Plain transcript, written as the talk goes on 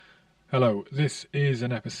Hello, this is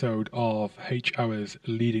an episode of H Hour's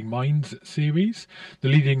Leading Minds series. The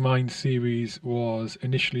Leading Minds series was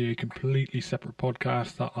initially a completely separate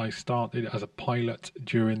podcast that I started as a pilot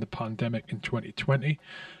during the pandemic in 2020.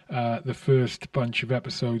 The first bunch of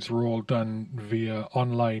episodes were all done via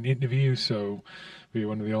online interviews, so via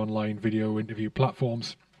one of the online video interview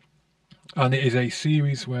platforms. And it is a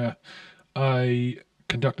series where I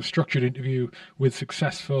conduct a structured interview with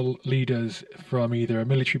successful leaders from either a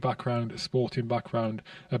military background, a sporting background,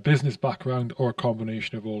 a business background, or a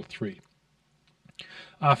combination of all three.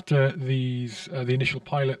 After the initial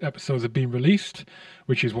pilot episodes have been released,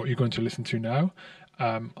 which is what you're going to listen to now,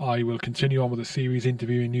 I will continue on with the series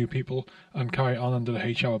interviewing new people and carry on under the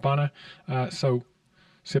H Hour banner. So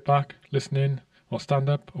sit back, listen in, or stand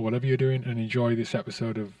up, or whatever you're doing, and enjoy this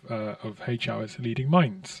episode of H Hour's Leading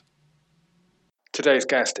Minds. Today's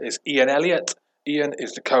guest is Ian Elliott. Ian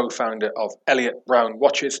is the co-founder of Elliott Brown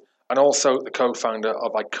Watches and also the co-founder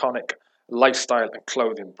of iconic lifestyle and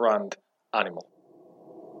clothing brand Animal.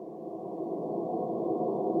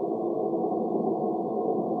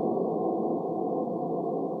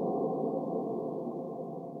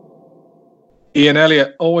 Ian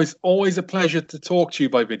Elliott, always a pleasure to talk to you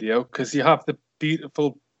by video because you have the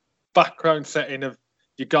beautiful background setting of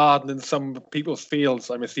your garden and some people's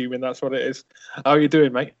fields. I'm assuming that's what it is. How are you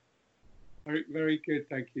doing, mate? Very, very good,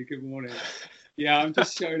 thank you. Good morning. Yeah, I'm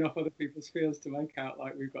just showing off other people's fields to make out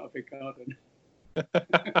like we've got a big garden.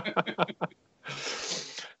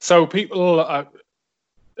 So people,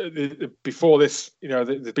 before this,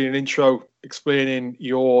 there's been an intro explaining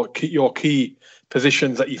your key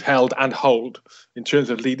positions that you've held and hold in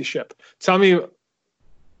terms of leadership. Tell me,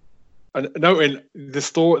 and noting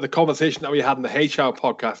the conversation that we had in the HR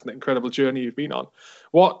podcast and the incredible journey you've been on,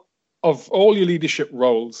 what of all your leadership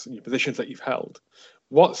roles and your positions that you've held,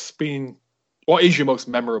 what is your most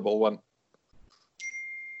memorable one?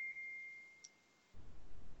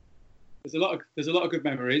 There's a lot of good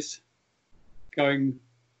memories going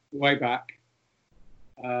way back,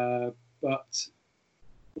 but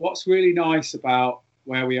what's really nice about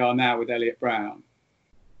where we are now with Elliott Brown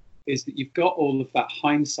is that you've got all of that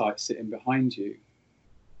hindsight sitting behind you,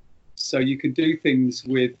 so you can do things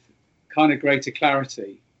with kind of greater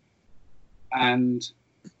clarity. And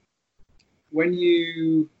when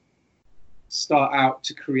you start out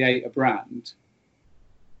to create a brand,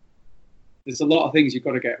 there's a lot of things you've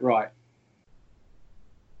got to get right.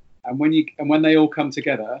 And when they all come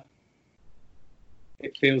together,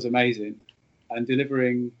 it feels amazing. And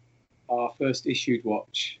delivering our first issued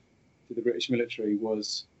watch to the British military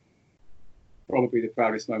was probably the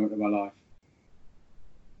proudest moment of my life.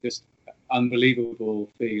 Just unbelievable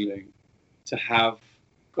feeling to have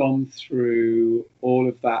gone through all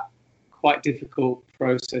of that quite difficult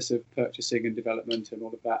process of purchasing and development and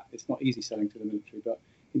all of that. It's not easy selling to the military, but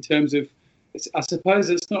in terms of, I suppose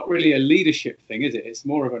it's not really a leadership thing, is it? It's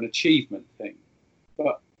more of an achievement thing.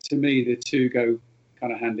 But to me, the two go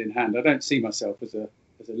kind of hand in hand. I don't see myself as a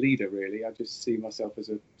leader, really. I just see myself as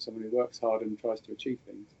someone who works hard and tries to achieve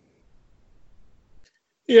things.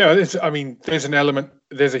 Yeah, there's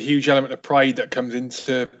a huge element of pride that comes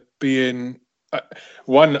into being a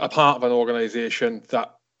part of an organization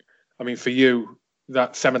that, for you,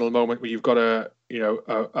 that seminal moment where you've got a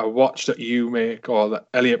watch that you make or that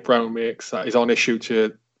Elliott Brown makes that is on issue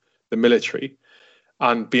to the military,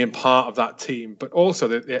 and being part of that team, but also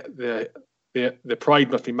the pride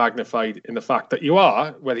must be magnified in the fact that you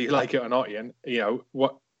are, whether you like it or not, Ian,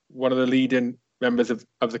 one of the leading members of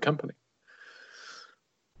the company.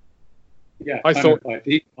 Yeah, I thought quite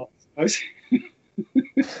deep, I suppose.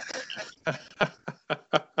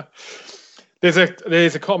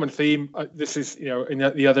 There's a common theme. This is, in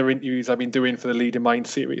the other interviews I've been doing for the Leading Mind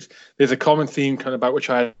series, there's a common theme kind of about which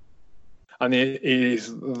and it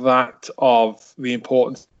is that of the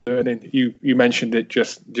importance of learning. You mentioned it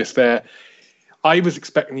just there. I was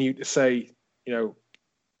expecting you to say, being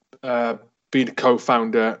a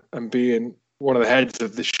co-founder and being one of the heads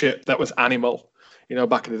of the ship that was Animal,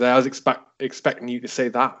 back in the day. I was expecting you to say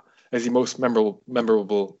that as your most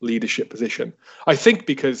memorable leadership position. I think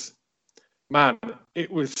because, man, it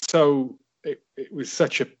was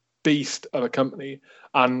such a beast of a company,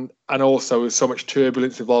 and also so much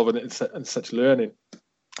turbulence involved in it and such learning.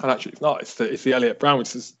 And actually, it's not. It's the Elliott Brown,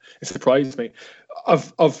 which it surprised me.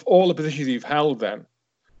 Of all the positions you've held, then,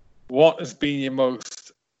 what has been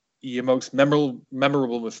your most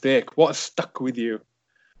memorable mistake? What has stuck with you?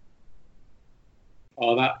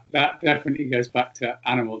 Oh, that definitely goes back to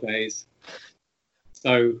Animal days.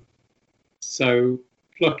 So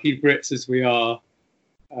plucky Brits as we are,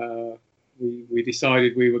 we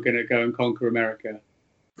decided we were going to go and conquer America.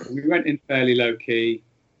 We went in fairly low key.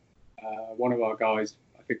 One of our guys,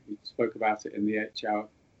 I think we spoke about it in the HR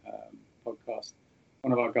podcast.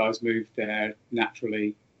 One of our guys moved there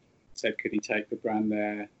naturally, said, could he take the brand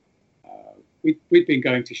there? We'd been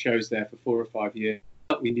going to shows there for 4 or 5 years.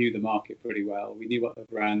 We knew the market pretty well. We knew what the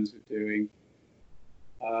brands were doing.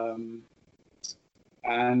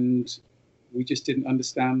 And we just didn't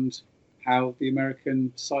understand how the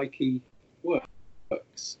American psyche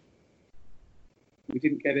works. We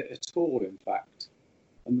didn't get it at all, in fact.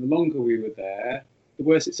 And the longer we were there, the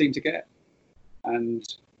worse it seemed to get. And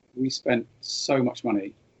we spent so much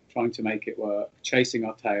money trying to make it work, chasing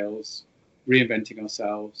our tails, reinventing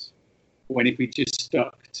ourselves, when if we just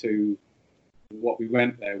stuck to what we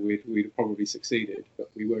went there with, we'd have probably succeeded. But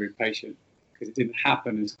we were impatient because it didn't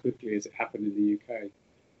happen as quickly as it happened in the UK.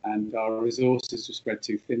 And our resources were spread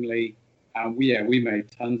too thinly. And we made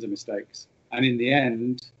tons of mistakes. And in the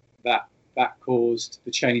end, that caused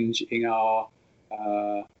the change in our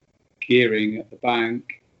gearing at the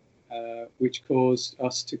bank, which caused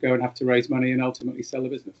us to go and have to raise money and ultimately sell the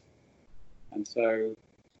business. And so,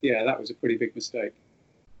 that was a pretty big mistake.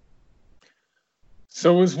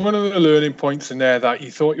 So was one of the learning points in there that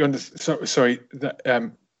you thought you understood?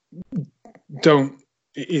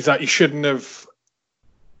 Is that you shouldn't have,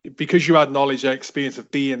 because you had knowledge and experience of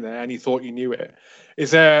being there and you thought you knew it.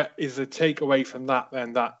 Is the takeaway from that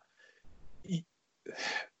then that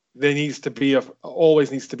there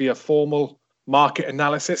always needs to be a formal market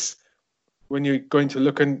analysis when you're going to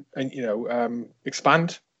look and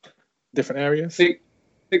expand different areas? I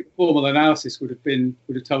think formal analysis would have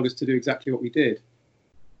told us to do exactly what we did.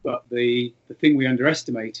 But the thing we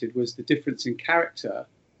underestimated was the difference in character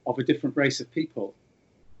of a different race of people.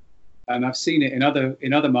 And I've seen it in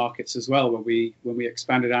other markets as well, when we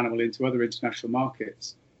expanded Animal into other international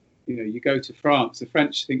markets. You go to France, the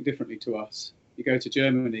French think differently to us. You go to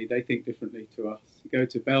Germany, they think differently to us. You go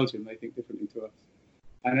to Belgium, they think differently to us.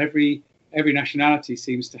 And every nationality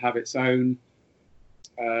seems to have its own,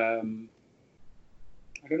 its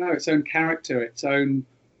own character, its own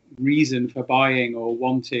reason for buying or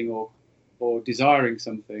wanting or desiring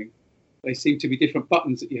something. They seem to be different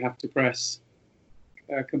buttons that you have to press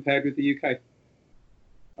compared with the UK.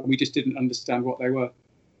 And we just didn't understand what they were.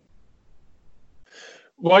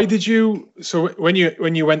 Why did you? So when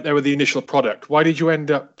you went there with the initial product, why did you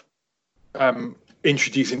end up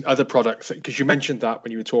introducing other products? Because you mentioned that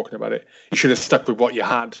when you were talking about it, you should have stuck with what you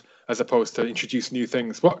had as opposed to introduce new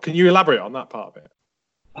things. What can you elaborate on that part of it?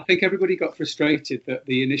 I think everybody got frustrated that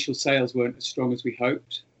the initial sales weren't as strong as we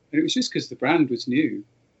hoped, and it was just because the brand was new.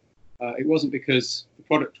 It wasn't because the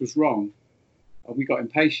product was wrong. We got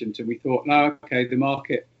impatient and we thought, no, okay, the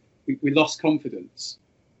market. We lost confidence.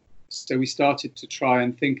 So we started to try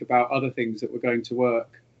and think about other things that were going to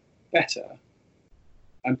work better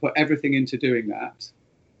and put everything into doing that.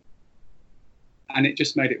 And it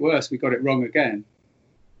just made it worse. We got it wrong again.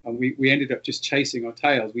 And we ended up just chasing our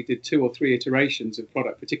tails. We did 2 or 3 iterations of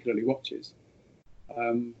product, particularly watches,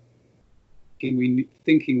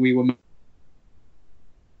 thinking we were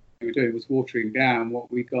doing was watering down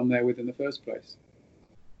what we'd gone there with in the first place.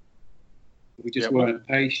 We just weren't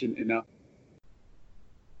patient enough.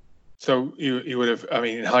 So you would have,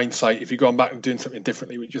 in hindsight, if you'd gone back and doing something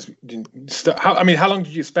differently, we just didn't. How long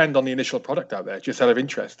did you spend on the initial product out there, just out of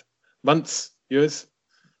interest? Months, years,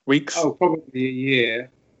 weeks? Oh, probably a year.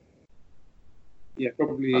 Yeah,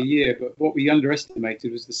 probably a year. But what we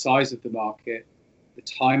underestimated was the size of the market, the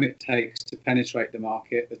time it takes to penetrate the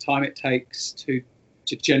market, the time it takes to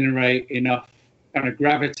generate enough kind of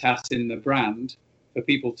gravitas in the brand for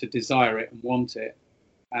people to desire it and want it.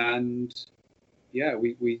 And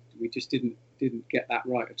we just didn't get that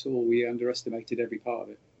right at all. We underestimated every part of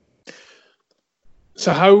it.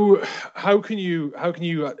 So how can you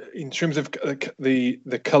in terms of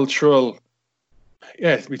the cultural,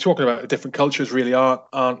 we're talking about different cultures really,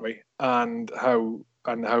 aren't we? And how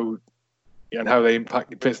they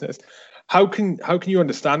impact your business. How can you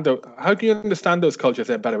understand those cultures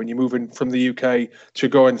then better when you're moving from the UK to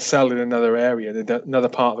go and sell in another area, in another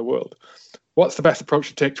part of the world? What's the best approach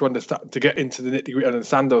to take to get into the nitty-gritty and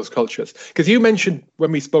understand those cultures? Because you mentioned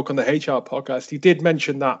when we spoke on the HR podcast, you did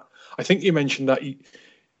mention that. I think you mentioned that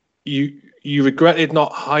you regretted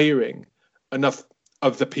not hiring enough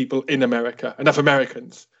of the people in America, enough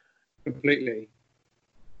Americans. Completely.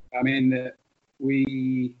 I mean,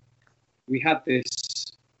 we had this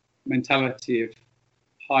mentality of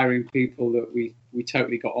hiring people that we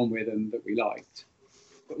totally got on with and that we liked.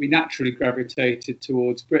 But we naturally gravitated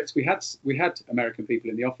towards Brits. We had American people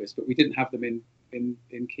in the office, but we didn't have them in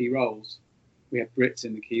key roles. We had Brits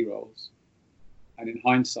in the key roles. And in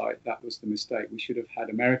hindsight, that was the mistake. We should have had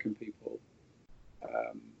American people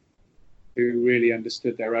who really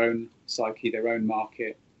understood their own psyche, their own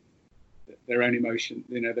market, their own emotion,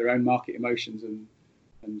 their own market emotions, and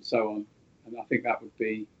so on. And I think that would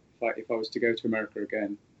be, if I was to go to America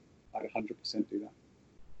again, I'd 100% do that.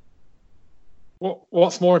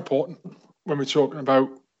 What's more important when we're talking about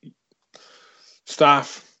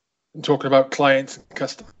staff and talking about clients,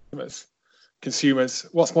 customers, consumers?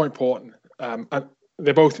 What's more important? And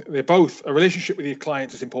they're both a relationship with your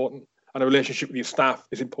clients is important, and a relationship with your staff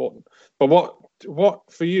is important. But what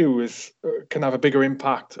for you can have a bigger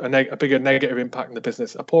impact, a bigger negative impact in the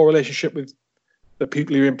business? A poor relationship with the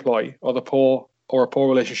people you employ, or a poor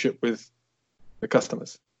relationship with the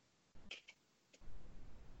customers?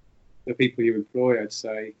 The people you employ, I'd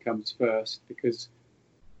say, comes first, because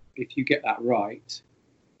if you get that right,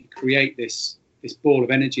 you create this ball of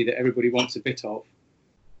energy that everybody wants a bit of.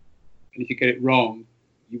 And if you get it wrong,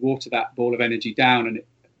 you water that ball of energy down, and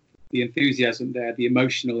the enthusiasm there, the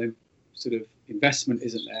emotional sort of investment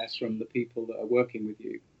isn't there from the people that are working with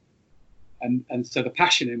you. And so the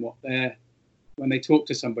passion in when they talk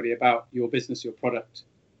to somebody about your business, your product,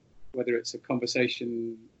 whether it's a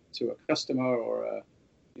conversation to a customer or a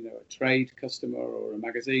trade customer or a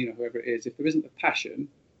magazine or whoever it is, if there isn't the passion,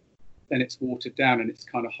 then it's watered down and it's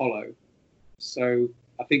kind of hollow. So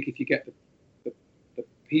I think if you get the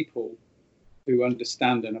people who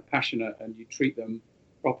understand and are passionate, and you treat them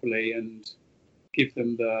properly and give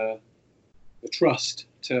them the trust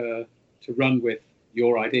to run with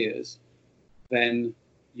your ideas, then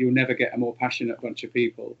you'll never get a more passionate bunch of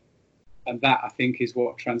people. And that, I think, is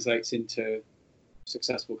what translates into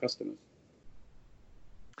successful customers.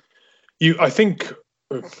 I think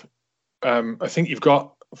you've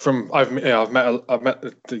got I've met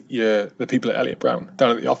the people at Elliott Brown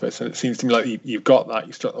down at the office, and it seems to me like you've got that.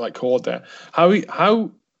 You struck the right chord there.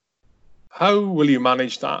 How will you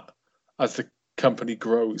manage that as the company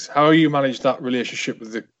grows? How will you manage that relationship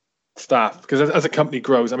with the staff? Because as a company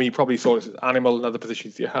grows, I mean, you probably saw this as Animal and other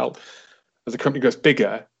positions you held. As the company goes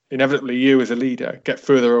bigger, inevitably you as a leader get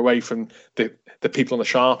further away from the people on the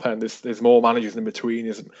sharp end. There's more managers in between.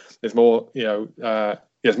 There's more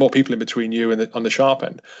there's more people in between you and on the sharp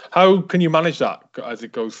end. How can you manage that as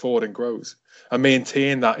it goes forward and grows, and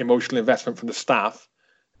maintain that emotional investment from the staff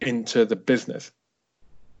into the business?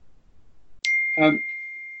 To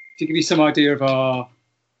give you some idea of our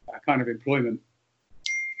kind of employment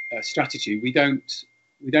strategy, we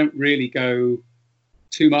don't really go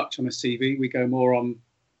too much on a CV. We go more on,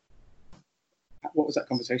 what was that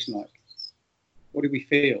conversation like? What did we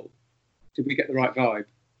feel? Did we get the right vibe?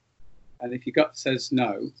 And if your gut says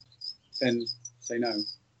no, then say no.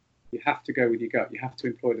 You have to go with your gut. You have to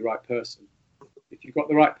employ the right person. If you've got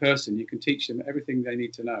the right person, you can teach them everything they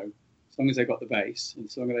need to know, as long as they've got the base, and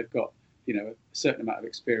as long as they've got a certain amount of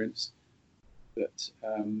experience that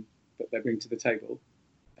they bring to the table,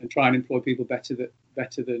 and try and employ people better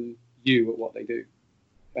than you at what they do,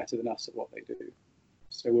 better than us at what they do.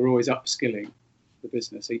 So we're always upskilling the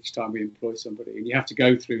business each time we employ somebody, and you have to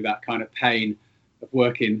go through that kind of pain of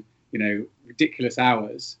working ridiculous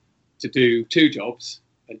hours to do two jobs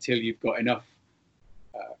until you've got enough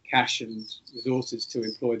cash and resources to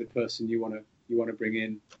employ the person you want to bring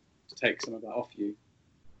in to take some of that off you.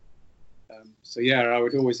 So yeah, I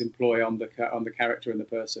would always employ on the character and the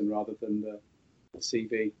person rather than the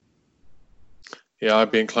CV. Yeah,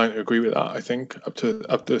 I'd be inclined to agree with that. I think up to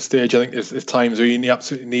the stage, I think there's times where you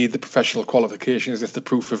absolutely need the professional qualifications. It's the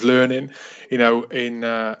proof of learning,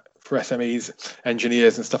 for SMEs,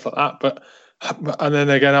 engineers and stuff like that. And then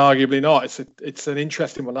again, arguably not. It's an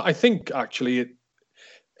interesting one. I think actually,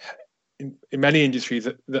 in many industries,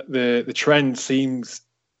 that the trend seems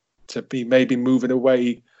to be maybe moving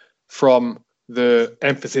away from the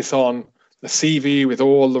emphasis on the CV with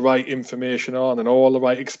all the right information on and all the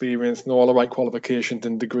right experience and all the right qualifications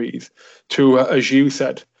and degrees to, as you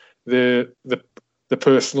said, the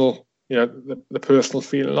personal, the personal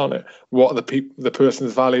feeling on it. What are the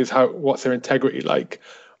person's values? What's their integrity like?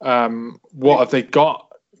 What have they got?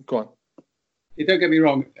 Go on. Yeah, don't get me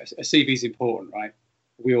wrong. A CV is important, right?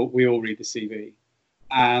 We all read the CV,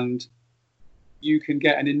 and you can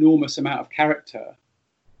get an enormous amount of character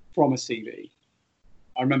from a CV.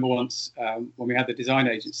 I remember once when we had the design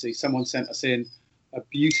agency, someone sent us in a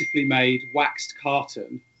beautifully made waxed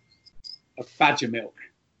carton of badger milk.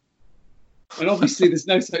 And obviously there's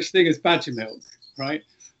no such thing as badger milk, right?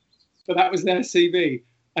 But that was their CV,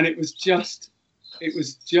 and it was just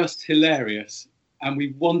hilarious. And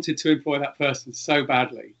we wanted to employ that person so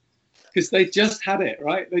badly because they just had it,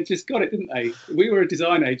 right? They just got it, didn't they? We were a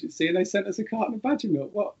design agency and they sent us a carton of badger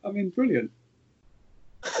milk. Brilliant.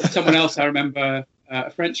 Someone else, I remember, a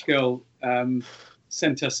French girl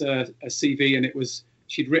sent us a CV, and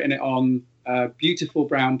she'd written it on beautiful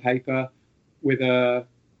brown paper with a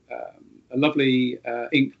lovely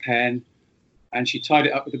ink pen, and she tied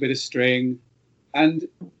it up with a bit of string, and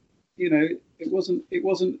it wasn't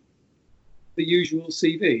the usual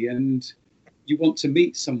CV. And you want to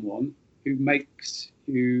meet someone who makes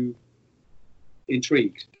you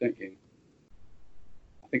intrigued, don't you?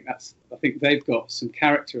 I think they've got some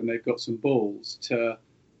character and they've got some balls to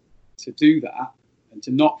do that and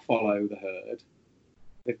to not follow the herd.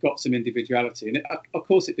 They've got some individuality, and of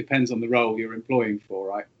course it depends on the role you're employing for,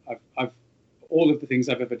 right? I've all of the things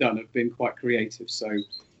I've ever done have been quite creative, so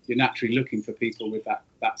you're naturally looking for people with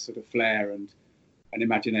that sort of flair and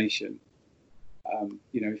imagination.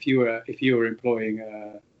 If you were employing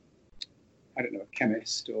a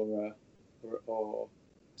chemist or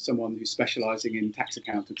someone who's specialising in tax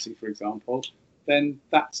accountancy, for example, then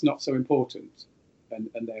that's not so important, and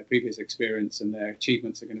their previous experience and their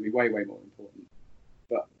achievements are going to be way, way more important.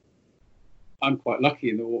 But I'm quite lucky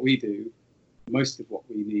in that what we do, most of what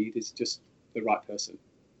we need is just the right person.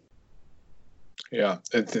 Yeah,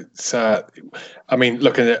 it's I mean,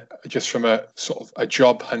 looking at it just from a sort of a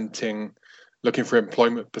job hunting, looking for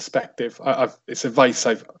employment perspective, it's advice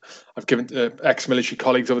I've given to ex-military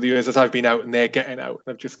colleagues over the years as I've been out and they're getting out.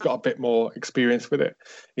 I've just got a bit more experience with it.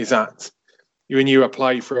 Is that when you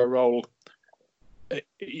apply for a role,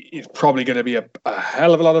 it's probably going to be a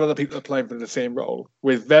hell of a lot of other people applying for the same role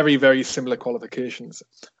with very, very similar qualifications,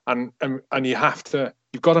 and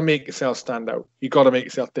you've got to make yourself stand out. You've got to make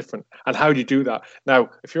yourself different. And how do you do that? Now,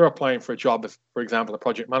 if you're applying for a job as, for example, a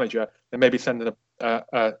project manager, then maybe sending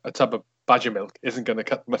a tub of Badger milk isn't going to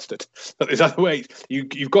cut the mustard. But there's other ways.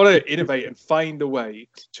 You've got to innovate and find a way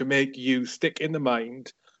to make you stick in the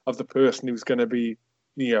mind of the person who's going to be,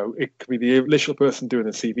 it could be the initial person doing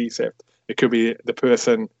the CV sift. It could be the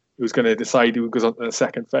person who's going to decide who goes on to the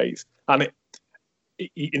second phase. And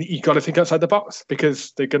you got to think outside the box,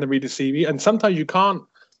 because they're going to read the CV. And sometimes you can't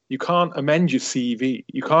amend your CV.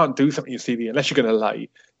 You can't do something in your CV unless you're going to lie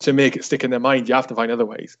to make it stick in their mind. You have to find other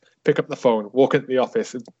ways. Pick up the phone, walk into the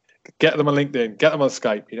office, and get them on LinkedIn, get them on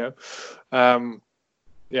Skype. We've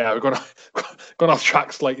gone off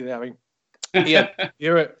track slightly there. I mean, yeah,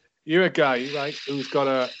 you're a guy, right, who's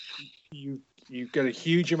got you get a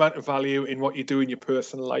huge amount of value in what you do in your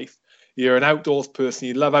personal life. You're an outdoors person.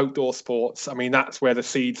 You love outdoor sports. I mean, that's where the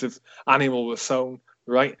seeds of animal were sown,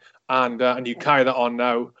 right? And you carry that on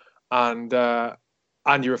now, and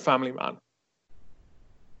you're a family man.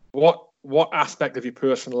 What aspect of your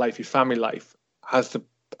personal life, your family life, has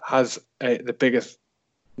the biggest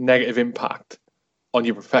negative impact on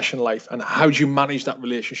your professional life, and how do you manage that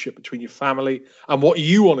relationship between your family and what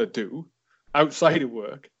you want to do outside of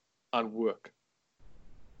work and work?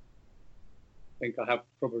 I think I have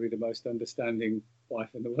probably the most understanding wife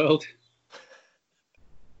in the world.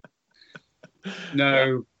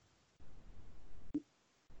 No,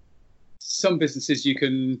 some businesses you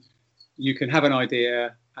can have an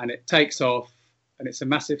idea and it takes off and it's a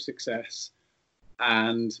massive success,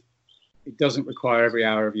 and it doesn't require every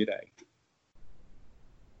hour of your day.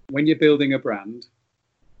 When you're building a brand,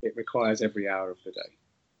 it requires every hour of the day.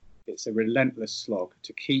 It's a relentless slog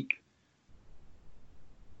to keep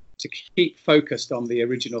focused on the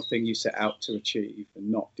original thing you set out to achieve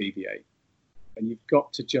and not deviate. And you've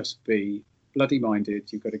got to just be bloody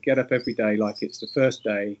minded. You've got to get up every day like it's the first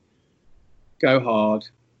day, go hard,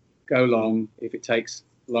 go long if it takes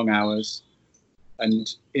long hours, and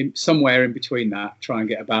somewhere in between that, try and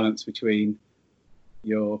get a balance between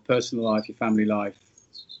your personal life, your family life,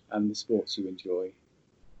 and the sports you enjoy.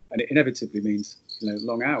 And it inevitably means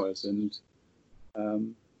long hours. And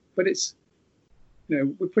but it's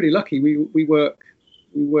we're pretty lucky. We work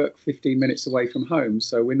 15 minutes away from home,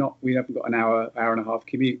 so we haven't got an hour and a half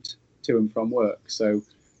commute to and from work. So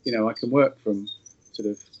I can work from sort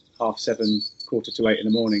of 7:30, 7:45 in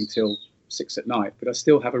the morning till 6 at night, but I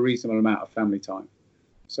still have a reasonable amount of family time.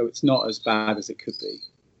 So it's not as bad as it could be.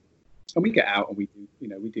 And we get out and we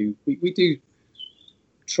do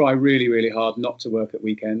try really, really hard not to work at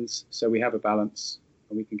weekends, so we have a balance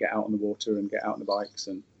and we can get out on the water and get out on the bikes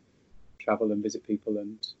and travel and visit people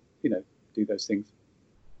and do those things.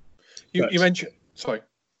 You mentioned, sorry,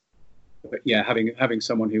 but yeah, having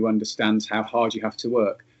someone who understands how hard you have to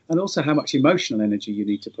work and also how much emotional energy you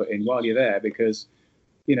need to put in while you're there, because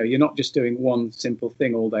you're not just doing one simple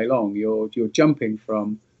thing all day long. You're jumping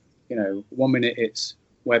from 1 minute it's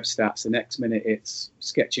web stats, the next minute it's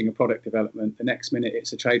sketching a product development, the next minute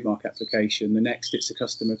it's a trademark application, the next it's a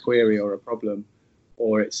customer query or a problem,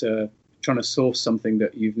 or it's trying to source something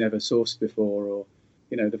that you've never sourced before, or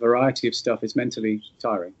the variety of stuff is mentally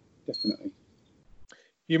tiring, definitely.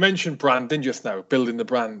 You mentioned branding just now, building the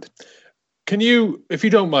brand. Can you, if you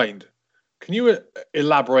don't mind, can you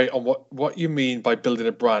elaborate on what you mean by building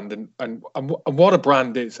a brand and what a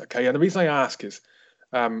brand is? Okay, and the reason I ask is,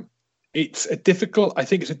 it's a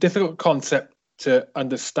difficult concept to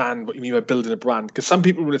understand what you mean by building a brand, because some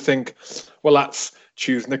people would think, well, that's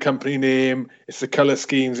choosing the company name, it's the color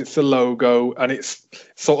schemes, it's the logo, and it's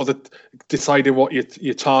sort of deciding what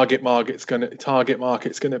your target market's going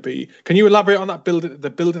to be. Can you elaborate on that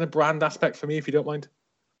building a brand aspect for me, if you don't mind?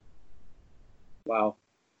 Wow,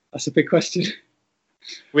 that's a big question.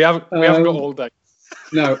 We haven't got all day.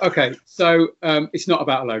 No, okay. So it's not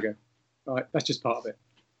about a logo, right? That's just part of it.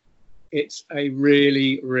 It's a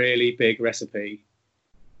really, really big recipe.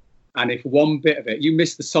 And if one bit of it, you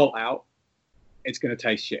miss the salt out, it's going to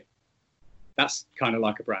taste shit. That's kind of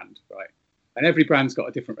like a brand, right? And every brand's got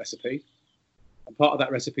a different recipe. And part of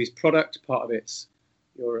that recipe is product, part of it's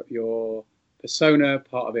your persona,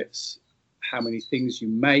 part of it's how many things you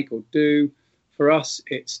make or do. For us,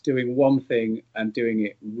 it's doing one thing and doing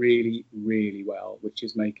it really, really well, which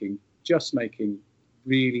is making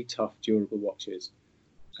really tough, durable watches.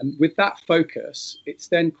 And with that focus, it's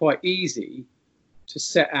then quite easy to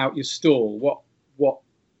set out your stall. What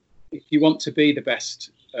if you want to be the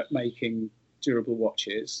best at making durable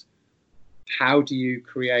watches, how do you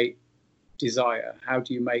create desire? How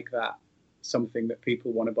do you make that something that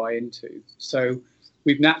people want to buy into? So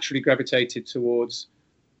we've naturally gravitated towards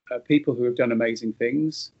people who have done amazing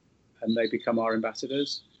things, and they become our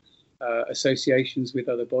ambassadors. Associations with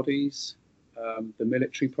other bodies, the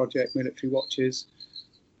military project, military watches.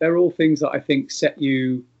 They're all things that I think set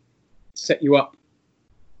you up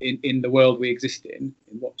in the world we exist in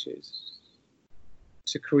watches,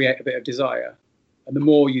 to create a bit of desire. And the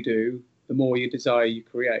more you do, the more you desire you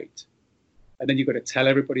create. And then you've got to tell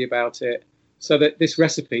everybody about it. So that this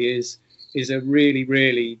recipe is a really,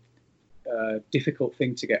 really difficult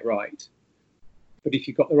thing to get right. But if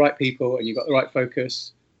you've got the right people and you've got the right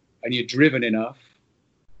focus and you're driven enough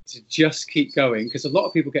to just keep going, because a lot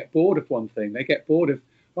of people get bored of one thing. They get bored of,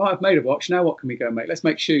 oh, I've made a watch, now what can we go and make? Let's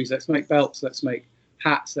make shoes, let's make belts, let's make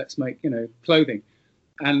hats, let's make, clothing.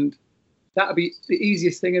 And that would be the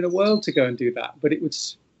easiest thing in the world to go and do that. But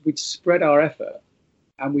we'd spread our effort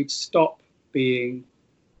and we'd stop being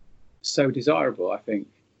so desirable, I think.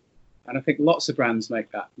 And I think lots of brands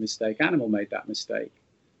make that mistake. Animal made that mistake.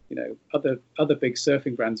 Other big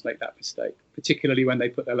surfing brands make that mistake, particularly when they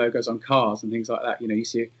put their logos on cars and things like that. You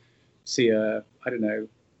see a, I don't know,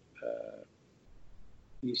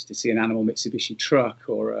 you used to see an Animal Mitsubishi truck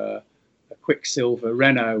or a Quicksilver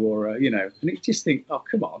Renault or and you just think, oh,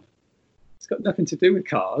 come on. It's got nothing to do with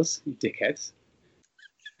cars, you dickheads.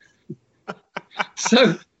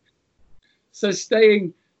 So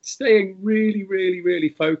staying really, really, really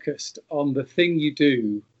focused on the thing you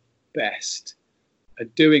do best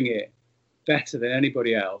and doing it better than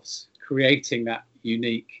anybody else, creating that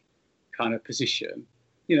unique kind of position.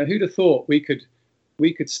 Who'd have thought we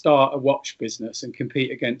could start a watch business and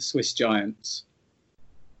compete against Swiss giants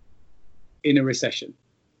in a recession,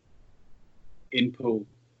 in pool.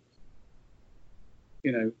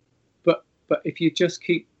 But if you just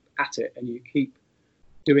keep at it and you keep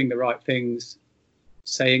doing the right things,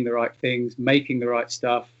 saying the right things, making the right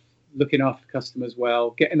stuff, looking after customers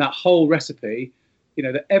well, getting that whole recipe,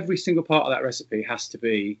 that every single part of that recipe has to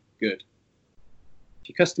be good. If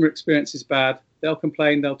your customer experience is bad, they'll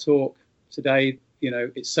complain, they'll talk. Today,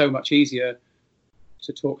 it's so much easier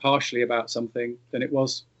to talk harshly about something than it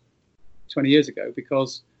was 20 years ago,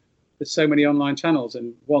 because there's so many online channels,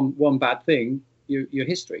 and one bad thing, your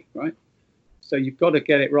history, right? So you've got to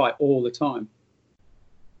get it right all the time.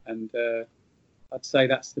 And I'd say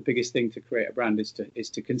that's the biggest thing to create a brand, is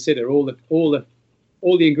to consider all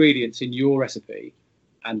the ingredients in your recipe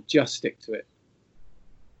and just stick to it.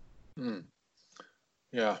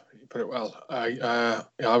 Yeah, you put it well. I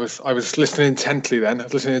was listening intently then. I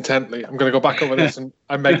was listening intently. I'm going to go back over this and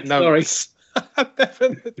make notes.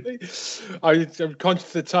 Definitely. I'm conscious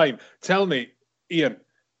of the time. Tell me, Ian,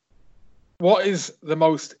 what is the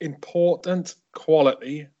most important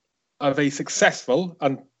quality of a successful,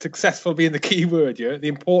 and successful being the key word here, the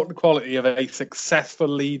important quality of a successful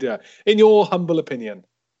leader, in your humble opinion?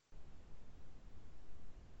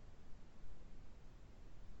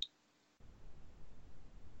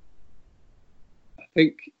 I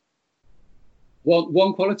think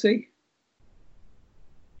one quality.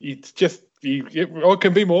 It's just or it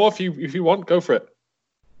can be more if you want. Go for it.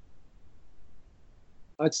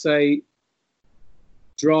 I'd say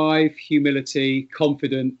drive, humility,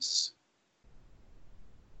 confidence,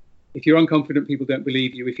 if you're unconfident, people don't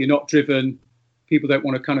believe you. If you're not driven, people don't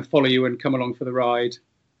want to kind of follow you and come along for the ride.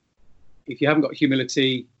 If you haven't got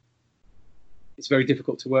humility, it's very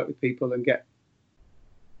difficult to work with people and get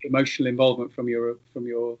emotional involvement from your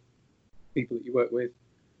people that you work with.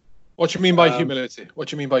 What do you mean by humility? What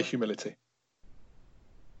do you mean by humility?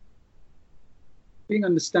 Being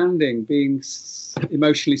understanding, being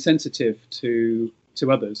emotionally sensitive to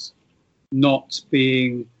others, not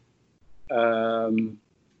being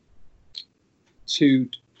too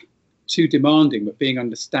demanding, but being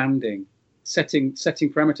understanding, setting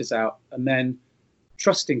parameters out, and then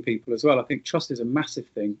trusting people as well. I think trust is a massive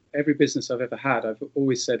thing. Every business I've ever had, I've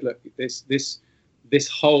always said, look, this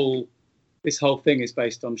whole thing is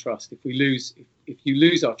based on trust. If you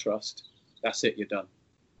lose our trust, that's it, you're done.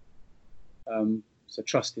 So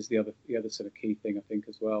trust is the other sort of key thing, I think,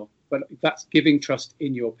 as well. But that's giving trust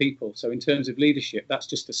in your people. So in terms of leadership, that's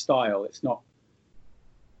just a style. It's not.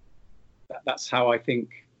 That's how I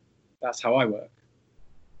think. That's how I work,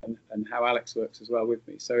 and how Alex works as well with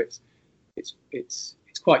me. So it's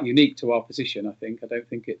quite unique to our position, I think. I don't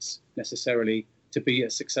think it's necessarily to be a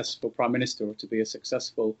successful prime minister or to be a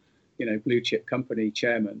successful, blue chip company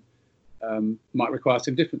chairman. Might require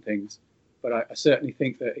some different things, but I certainly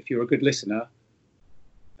think that if you're a good listener,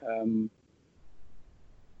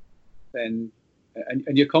 then and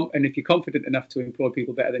if you're confident enough to employ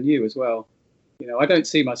people better than you as well, I don't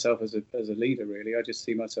see myself as a leader really. I just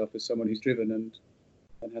see myself as someone who's driven and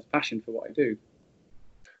has passion for what I do.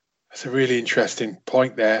 That's a really interesting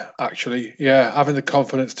point there, actually. Yeah, having the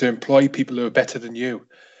confidence to employ people who are better than you.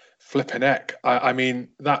 Flipping heck. I mean,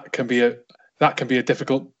 that can be a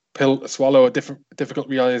difficult pill to swallow, a difficult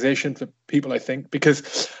realization for people, I think,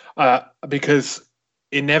 because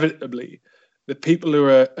inevitably the people who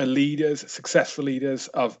are leaders, successful leaders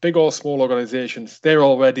of big or small organizations, they're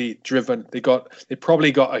already driven. They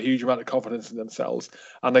probably got a huge amount of confidence in themselves,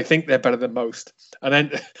 and they think they're better than most.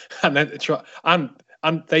 And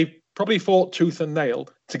they probably fought tooth and nail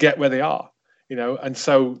to get where they are, And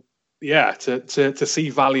so, yeah, to see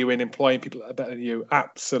value in employing people that are better than you,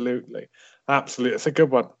 absolutely. It's a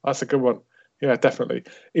good one. That's a good one. Yeah, definitely.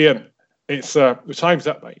 Ian, it's the time's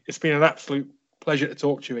up, mate. It's been an absolute pleasure to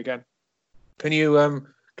talk to you again. Can you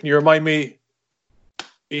remind me,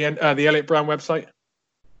 Ian, the Elliot Brown website?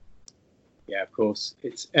 Yeah, of course.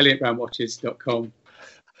 It's elliotbrownwatches.com.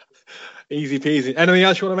 Easy peasy. Anything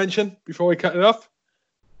else you want to mention before we cut it off?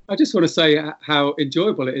 I just want to say how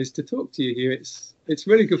enjoyable it is to talk to you here. It's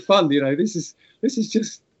really good fun. This is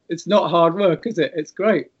just, it's not hard work, is it? It's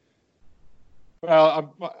great.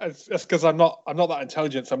 Well, that's because I'm not that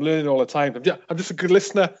intelligent. So I'm learning all the time. I'm just a good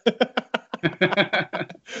listener.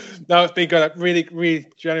 No, it's been good. I really, really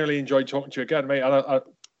genuinely enjoyed talking to you again, mate. I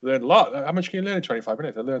learned a lot. How much can you learn in 25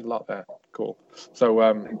 minutes? I learned a lot there. Cool.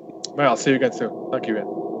 So, mate, I'll see you again soon. Thank you, Ian.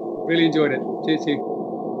 Really enjoyed it. Cheers to you.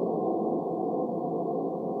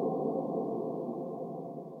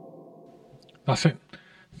 That's it.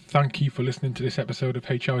 Thank you for listening to this episode of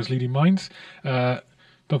H Hour's Leading Minds.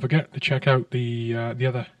 Don't forget to check out the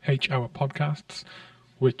other H Hour podcasts,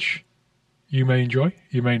 which you may enjoy,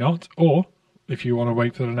 you may not, or if you want to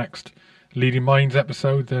wait for the next Leading Minds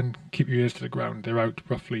episode, then keep your ears to the ground. They're out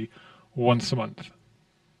roughly once a month.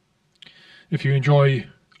 If you enjoy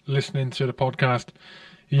listening to the podcast,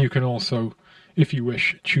 you can also, if you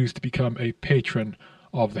wish, choose to become a patron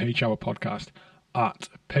of the H Hour podcast at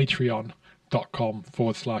patreon.com/HK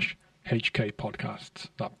podcasts.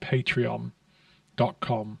 That's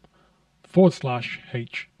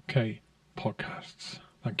patreon.com/HK podcasts.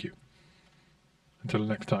 Thank you. Until the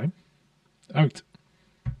next time, out.